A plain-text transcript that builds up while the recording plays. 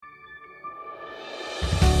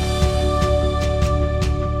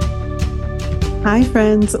Hi,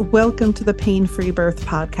 friends. Welcome to the Pain Free Birth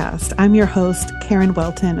Podcast. I'm your host, Karen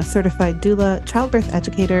Welton, a certified doula, childbirth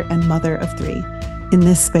educator, and mother of three. In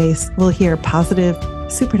this space, we'll hear positive,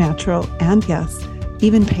 supernatural, and yes,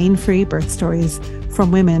 even pain-free birth stories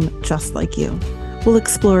from women just like you. We'll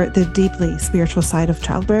explore the deeply spiritual side of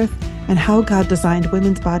childbirth and how God designed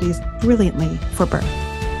women's bodies brilliantly for birth.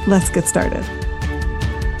 Let's get started.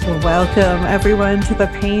 Welcome, everyone, to the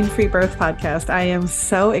Pain Free Birth Podcast. I am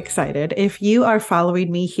so excited. If you are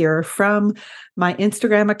following me here from my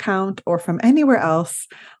Instagram account or from anywhere else,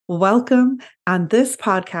 welcome. On this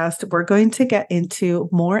podcast, we're going to get into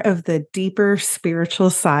more of the deeper spiritual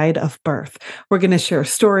side of birth. We're going to share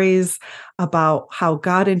stories about how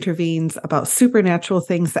God intervenes, about supernatural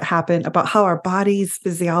things that happen, about how our body's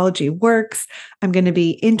physiology works. I'm going to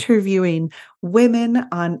be interviewing women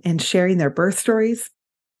and sharing their birth stories.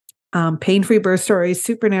 Pain-free birth stories,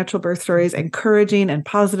 supernatural birth stories, encouraging and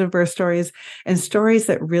positive birth stories, and stories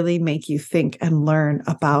that really make you think and learn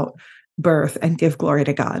about birth and give glory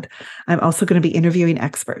to God. I'm also going to be interviewing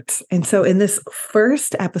experts. And so in this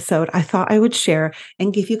first episode, I thought I would share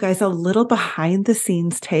and give you guys a little behind the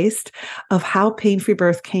scenes taste of how pain-free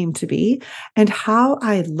birth came to be and how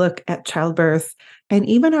I look at childbirth and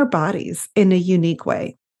even our bodies in a unique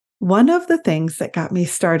way. One of the things that got me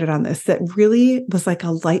started on this that really was like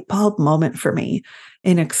a light bulb moment for me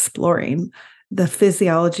in exploring the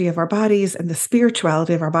physiology of our bodies and the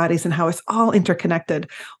spirituality of our bodies and how it's all interconnected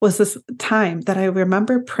was this time that I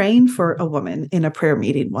remember praying for a woman in a prayer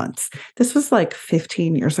meeting once. This was like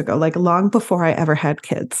 15 years ago, like long before I ever had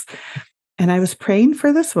kids. And I was praying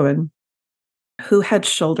for this woman who had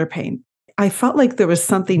shoulder pain. I felt like there was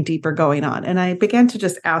something deeper going on. And I began to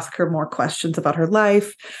just ask her more questions about her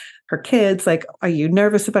life, her kids, like, are you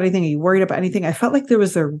nervous about anything? Are you worried about anything? I felt like there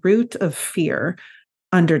was a root of fear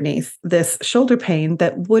underneath this shoulder pain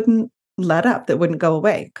that wouldn't let up, that wouldn't go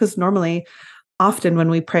away. Because normally, often when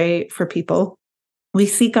we pray for people, we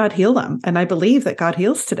see God heal them. And I believe that God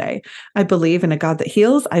heals today. I believe in a God that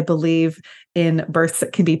heals. I believe in births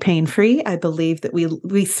that can be pain-free. I believe that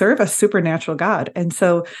we serve a supernatural God. And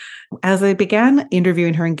so as I began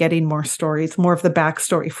interviewing her and getting more stories, more of the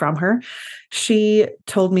backstory from her, she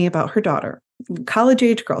told me about her daughter,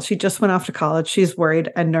 college-age girl. She just went off to college. She's worried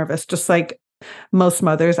and nervous, just like most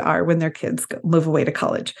mothers are when their kids move away to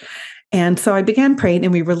college. And so I began praying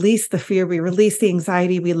and we released the fear, we released the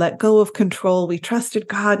anxiety, we let go of control, we trusted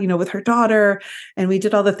God, with her daughter, and we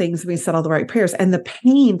did all the things, we said all the right prayers. And the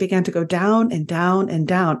pain began to go down and down and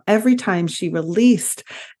down. Every time she released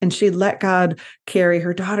and she let God carry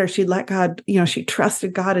her daughter, she let God, she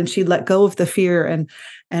trusted God and she let go of the fear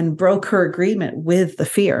and broke her agreement with the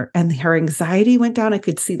fear. And her anxiety went down. I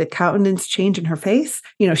could see the countenance change in her face.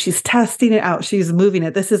 She's testing it out. She's moving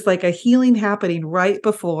it. This is like a healing happening right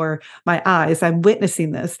before my eyes. I'm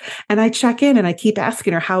witnessing this. And I check in and I keep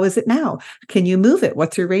asking her, how is it now? Can you move it?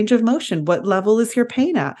 What's your range of motion? What level is your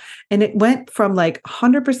pain at? And it went from like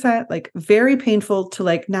 100%, like very painful to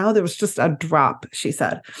like now there was just a drop, she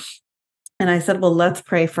said. And I said, well, let's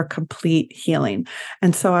pray for complete healing.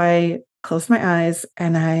 And so I closed my eyes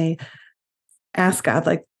and I asked God,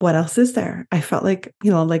 like, what else is there? I felt like,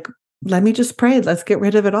 let me just pray. Let's get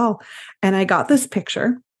rid of it all. And I got this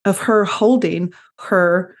picture of her holding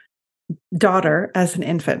her daughter as an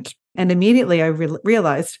infant. And immediately I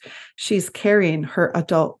realized she's carrying her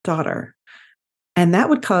adult daughter. And that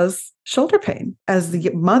would cause shoulder pain. As the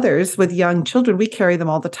mothers with young children, we carry them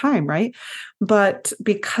all the time, right? But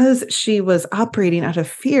because she was operating out of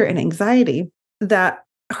fear and anxiety, that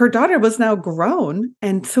her daughter was now grown.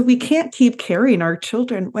 And so we can't keep carrying our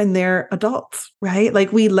children when they're adults, right?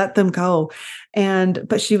 Like we let them go.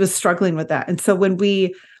 But she was struggling with that. And so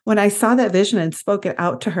when I saw that vision and spoke it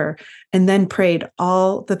out to her and then prayed,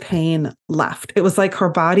 all the pain left. It was like her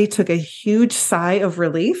body took a huge sigh of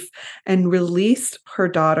relief and released her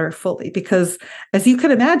daughter fully. Because as you can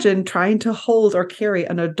imagine, trying to hold or carry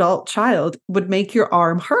an adult child would make your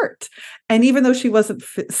arm hurt. And even though she wasn't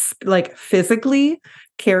physically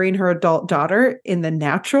carrying her adult daughter in the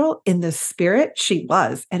natural, in the spirit, she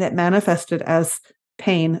was. And it manifested as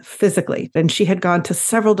pain physically. And she had gone to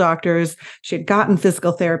several doctors. She had gotten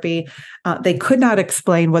physical therapy. They could not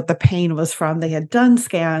explain what the pain was from. They had done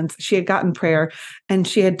scans. She had gotten prayer and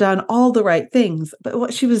she had done all the right things. But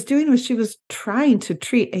what she was doing was she was trying to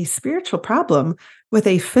treat a spiritual problem with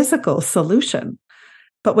a physical solution.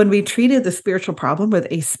 But when we treated the spiritual problem with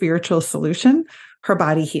a spiritual solution, her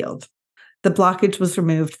body healed. The blockage was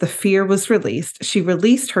removed. The fear was released. She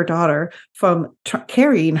released her daughter from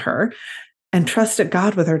carrying her and trusted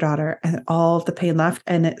God with her daughter, and all the pain left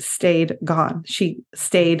and it stayed gone. She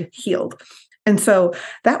stayed healed. And so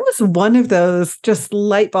that was one of those just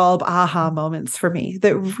light bulb aha moments for me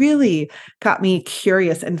that really got me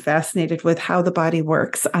curious and fascinated with how the body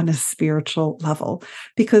works on a spiritual level,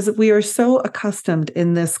 because we are so accustomed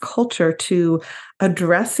in this culture to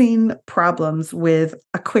addressing problems with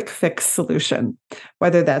a quick fix solution,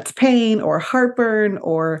 whether that's pain or heartburn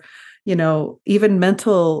or even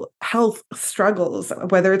mental health struggles,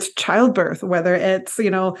 whether it's childbirth, whether it's,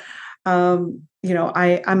 I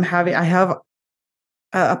have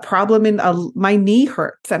a problem in my knee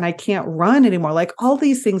hurts and I can't run anymore. Like all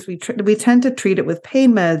these things, we tend to treat it with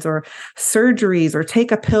pain meds or surgeries or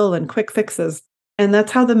take a pill and quick fixes. And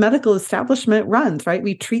that's how the medical establishment runs, right?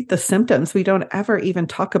 We treat the symptoms. We don't ever even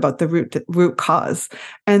talk about the root cause.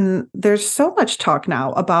 And there's so much talk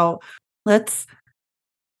now about let's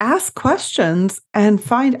ask questions and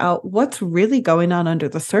find out what's really going on under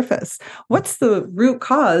the surface. What's the root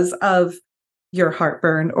cause of your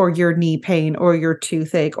heartburn or your knee pain or your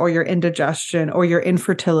toothache or your indigestion or your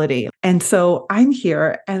infertility? And so I'm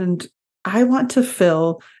here and I want to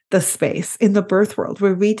fill the space in the birth world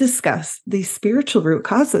where we discuss the spiritual root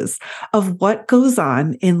causes of what goes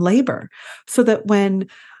on in labor, so that when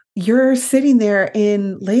you're sitting there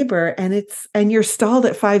in labor and you're stalled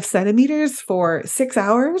at 5 centimeters for 6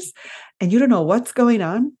 hours and you don't know what's going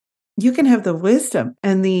on, you can have the wisdom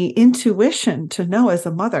and the intuition to know as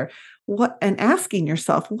a mother and asking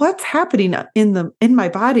yourself, what's happening in my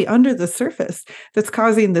body under the surface that's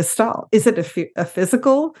causing this stall? Is it a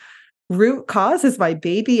physical root cause? Is my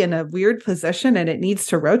baby in a weird position and it needs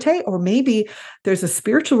to rotate? Or maybe there's a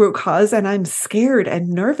spiritual root cause and I'm scared and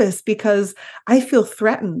nervous because I feel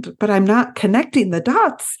threatened, but I'm not connecting the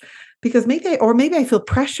dots because maybe I feel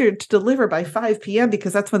pressured to deliver by 5 p.m.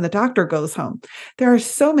 because that's when the doctor goes home. There are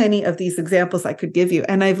so many of these examples I could give you,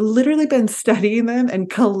 and I've literally been studying them and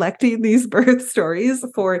collecting these birth stories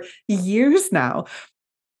for years now.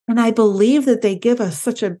 And I believe that they give us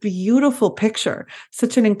such a beautiful picture,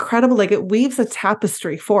 such an incredible, like it weaves a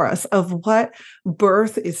tapestry for us of what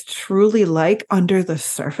birth is truly like under the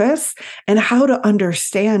surface and how to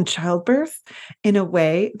understand childbirth in a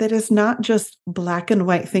way that is not just black and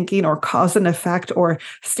white thinking or cause and effect or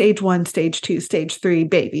stage 1, stage 2, stage 3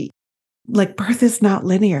 baby. Like birth is not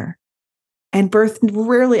linear. And birth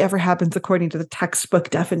rarely ever happens according to the textbook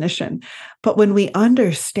definition. But when we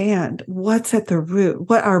understand what's at the root,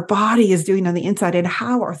 what our body is doing on the inside, and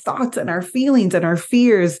how our thoughts and our feelings and our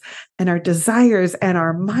fears and our desires and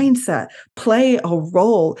our mindset play a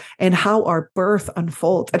role in how our birth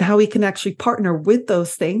unfolds, and how we can actually partner with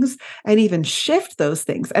those things and even shift those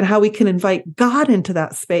things, and how we can invite God into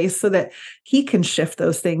that space so that He can shift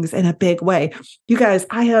those things in a big way. You guys,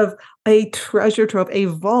 I have a treasure trove, a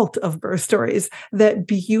vault of birth stories that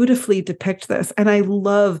beautifully depict this. And I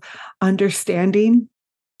love understanding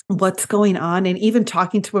what's going on and even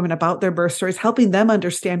talking to women about their birth stories, helping them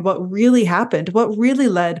understand what really happened, what really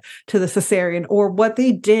led to the cesarean, or what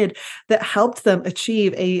they did that helped them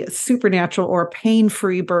achieve a supernatural or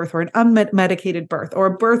pain-free birth, or an unmedicated birth, or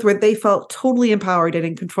a birth where they felt totally empowered and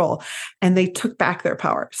in control and they took back their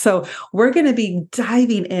power. So we're going to be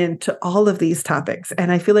diving into all of these topics,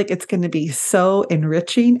 and I feel like it's going to be so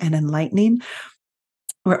enriching and enlightening.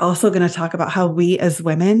 We're also going to talk about how we as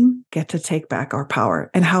women get to take back our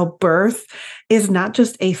power, and how birth is not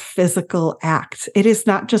just a physical act. It is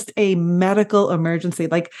not just a medical emergency.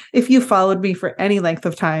 Like if you followed me for any length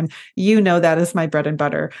of time, you know that is my bread and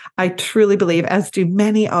butter. I truly believe, as do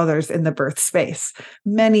many others in the birth space,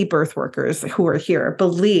 many birth workers who are here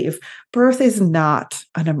believe birth is not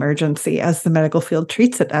an emergency as the medical field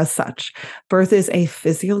treats it as such. Birth is a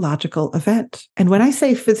physiological event. And when I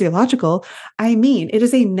say physiological, I mean it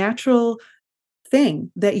is a natural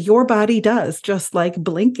thing that your body does, just like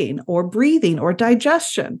blinking or breathing or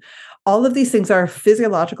digestion. All of these things are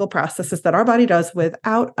physiological processes that our body does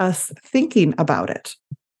without us thinking about it.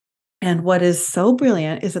 And what is so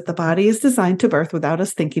brilliant is that the body is designed to birth without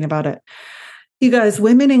us thinking about it. You guys,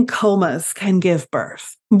 women in comas can give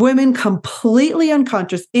birth. Women completely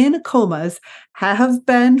unconscious in comas have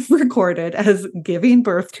been recorded as giving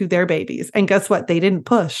birth to their babies. And guess what? They didn't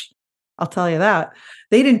push. I'll tell you that.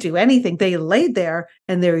 They didn't do anything. They laid there,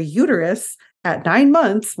 and their uterus at 9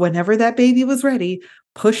 months, whenever that baby was ready,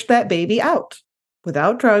 pushed that baby out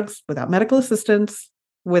without drugs, without medical assistance,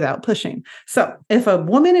 without pushing. So if a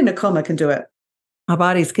woman in a coma can do it, Our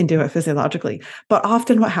bodies can do it physiologically. But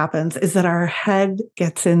often what happens is that our head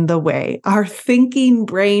gets in the way. Our thinking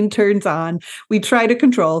brain turns on. We try to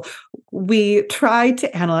control. We try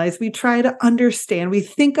to analyze. We try to understand. We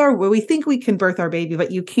think we can birth our baby,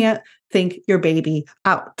 but you can't think your baby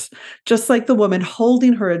out. Just like the woman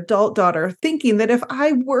holding her adult daughter, thinking that if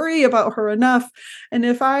I worry about her enough, and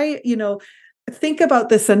if I, think about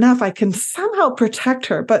this enough, I can somehow protect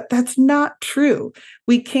her. But that's not true.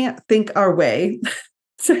 We can't think our way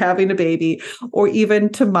to having a baby or even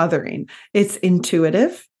to mothering. It's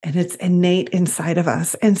intuitive and it's innate inside of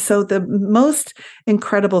us. And so the most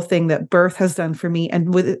incredible thing that birth has done for me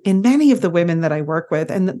and in many of the women that I work with,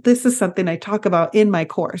 and this is something I talk about in my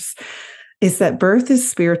course, is that birth is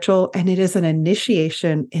spiritual and it is an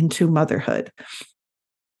initiation into motherhood.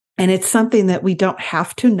 And it's something that we don't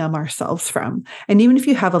have to numb ourselves from. And even if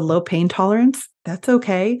you have a low pain tolerance, that's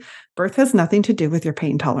okay. Birth has nothing to do with your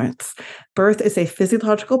pain tolerance. Birth is a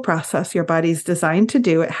physiological process your body's designed to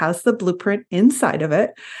do. It has the blueprint inside of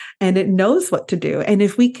it, and it knows what to do. And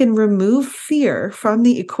if we can remove fear from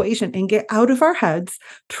the equation and get out of our heads,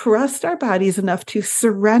 trust our bodies enough to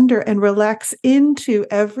surrender and relax into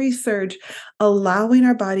every surge, allowing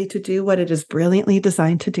our body to do what it is brilliantly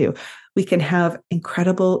designed to do, we can have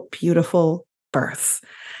incredible, beautiful births.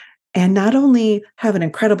 And not only have an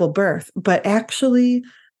incredible birth, but actually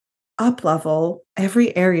up-level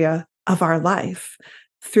every area of our life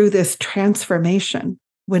through this transformation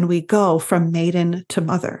when we go from maiden to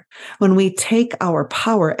mother. When we take our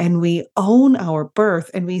power and we own our birth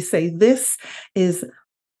and we say, this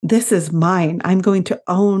is mine. I'm going to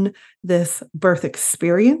own this birth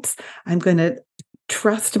experience. I'm going to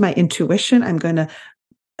trust my intuition. I'm going to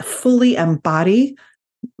fully embody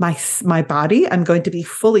my body. I'm going to be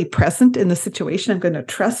fully present in the situation. I'm going to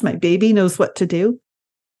trust my baby knows what to do.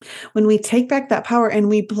 When we take back that power and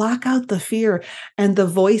we block out the fear and the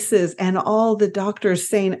voices and all the doctors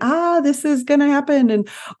saying, this is going to happen. And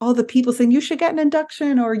all the people saying, you should get an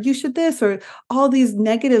induction or you should this, or all these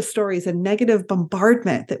negative stories and negative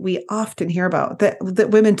bombardment that we often hear about, that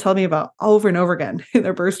women tell me about over and over again in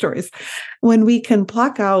their birth stories. When we can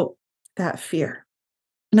block out that fear.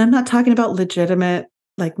 And I'm not talking about legitimate,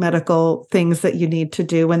 like medical things that you need to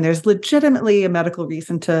do when there's legitimately a medical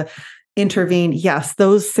reason to intervene. Yes,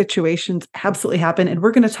 those situations absolutely happen. And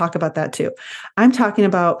we're going to talk about that too. I'm talking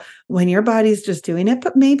about when your body's just doing it,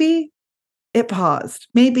 but maybe it paused.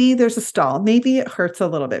 Maybe there's a stall. Maybe it hurts a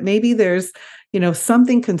little bit. Maybe there's,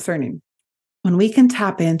 something concerning. When we can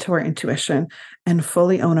tap into our intuition and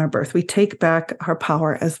fully own our birth, we take back our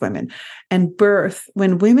power as women. And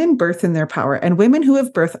when women birth in their power, and women who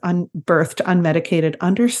have birthed unmedicated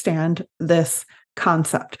understand this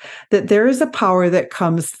concept, that there is a power that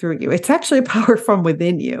comes through you. It's actually a power from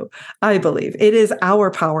within you, I believe. It is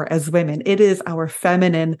our power as women. It is our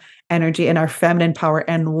feminine energy and our feminine power.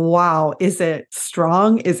 And wow, is it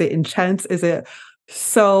strong? Is it intense? Is it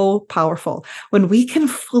so powerful? When we can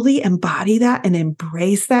fully embody that and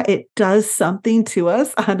embrace that, it does something to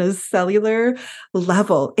us on a cellular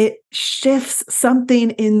level. It shifts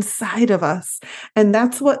something inside of us. And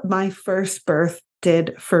that's what my first birth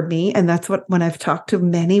did for me. And that's what, when I've talked to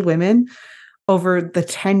many women over the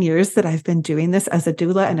 10 years that I've been doing this as a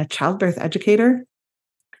doula and a childbirth educator,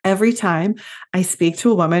 every time I speak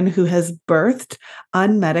to a woman who has birthed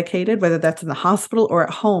unmedicated, whether that's in the hospital or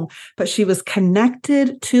at home, but she was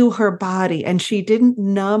connected to her body and she didn't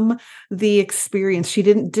numb the experience. She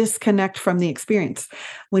didn't disconnect from the experience.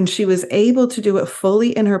 When she was able to do it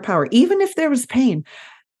fully in her power, even if there was pain,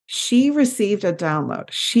 she received a download.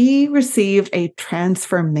 She received a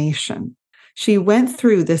transformation. She went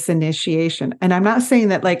through this initiation. And I'm not saying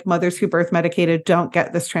that like mothers who birth medicated don't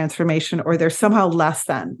get this transformation or they're somehow less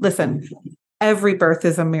than. Listen, every birth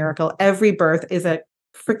is a miracle. Every birth is a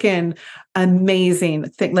freaking amazing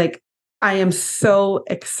thing. Like, I am so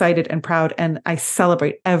excited and proud, and I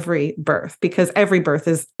celebrate every birth because every birth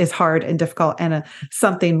is hard and difficult and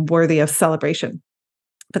something worthy of celebration.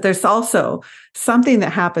 But there's also something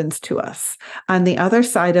that happens to us on the other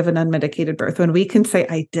side of an unmedicated birth when we can say,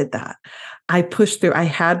 I did that. I pushed through. I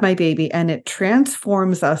had my baby, and it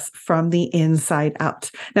transforms us from the inside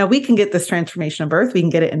out. Now, we can get this transformation of birth. We can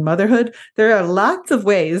get it in motherhood. There are lots of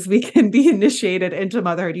ways we can be initiated into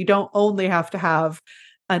motherhood. You don't only have to have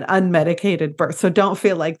an unmedicated birth. So don't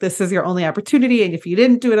feel like this is your only opportunity. And if you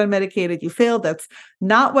didn't do it unmedicated, you failed. That's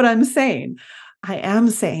not what I'm saying. I am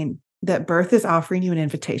saying that birth is offering you an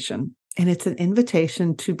invitation, and it's an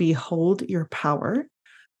invitation to behold your power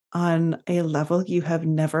on a level you have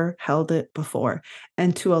never held it before,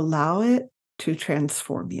 and to allow it to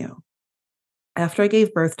transform you. after I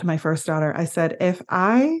gave birth to my first daughter, I said, if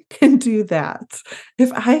I can do that,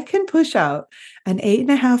 if I can push out an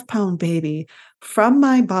 8.5 pound baby from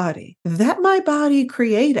my body that my body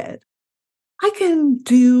created, I can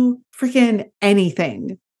do freaking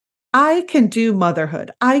anything. I can do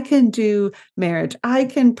motherhood. I can do marriage. I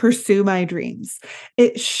can pursue my dreams.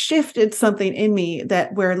 It shifted something in me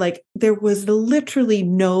that where like there was literally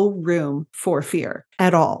no room for fear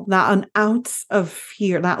at all, not an ounce of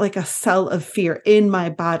fear, not like a cell of fear in my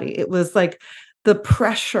body. It was like the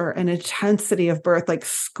pressure and intensity of birth like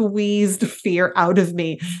squeezed fear out of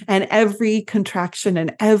me. And every contraction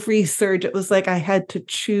and every surge, it was like I had to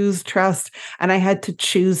choose trust and I had to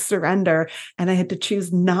choose surrender. And I had to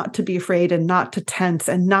choose not to be afraid and not to tense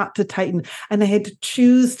and not to tighten. And I had to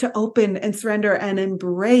choose to open and surrender and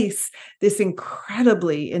embrace this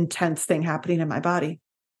incredibly intense thing happening in my body.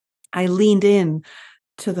 I leaned in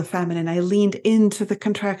to the feminine. I leaned into the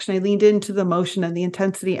contraction. I leaned into the motion and the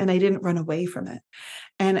intensity, and I didn't run away from it.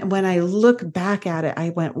 And when I look back at it,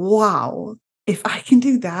 I went, wow, if I can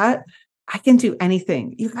do that, I can do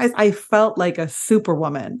anything. You guys, I felt like a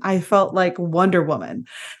superwoman. I felt like Wonder Woman.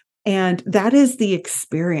 And that is the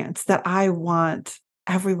experience that I want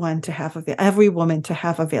every woman to have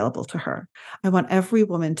available to her. I want every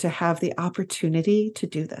woman to have the opportunity to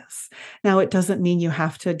do this. Now, it doesn't mean you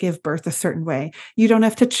have to give birth a certain way. You don't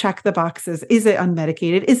have to check the boxes. Is it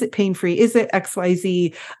unmedicated? Is it pain-free? Is it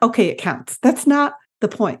XYZ? Okay, it counts. That's not the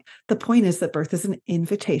point. The point is that birth is an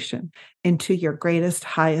invitation into your greatest,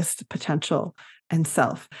 highest potential and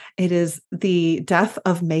self. It is the death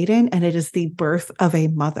of maiden, and it is the birth of a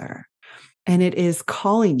mother. And it is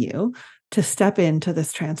calling you to step into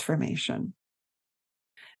this transformation.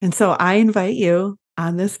 And so I invite you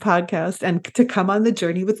on this podcast and to come on the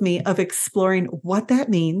journey with me of exploring what that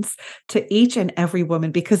means to each and every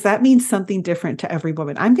woman, because that means something different to every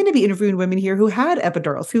woman. I'm going to be interviewing women here who had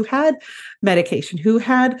epidurals, who had medication, who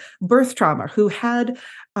had birth trauma, who had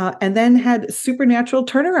and then had supernatural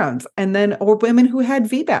turnarounds, and then or women who had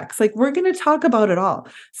VBACs. Like, we're going to talk about it all,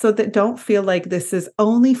 so that don't feel like this is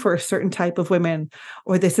only for a certain type of women,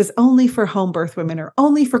 or this is only for home birth women, or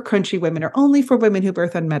only for crunchy women, or only for women who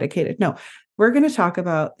birth unmedicated. No, we're going to talk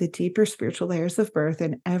about the deeper spiritual layers of birth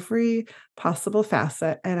in every possible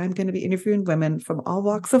facet. And I'm going to be interviewing women from all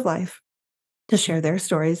walks of life to share their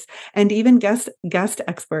stories, and even guest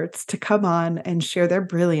experts to come on and share their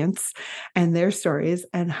brilliance and their stories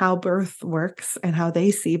and how birth works and how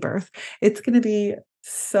they see birth. It's going to be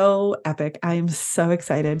so epic. I'm so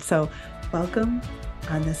excited. So welcome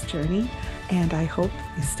on this journey, and I hope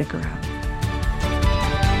you stick around.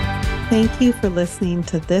 Thank you for listening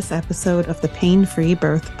to this episode of the Pain-Free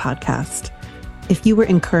Birth Podcast. If you were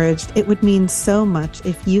encouraged, it would mean so much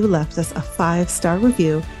if you left us a 5-star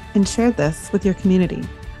review and shared this with your community.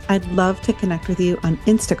 I'd love to connect with you on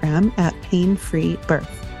Instagram at Pain-Free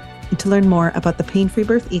Birth. And to learn more about the Pain-Free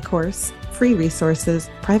Birth e-course, free resources,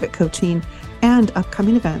 private coaching, and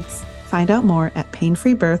upcoming events, find out more at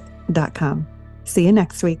painfreebirth.com. See you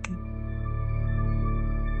next week.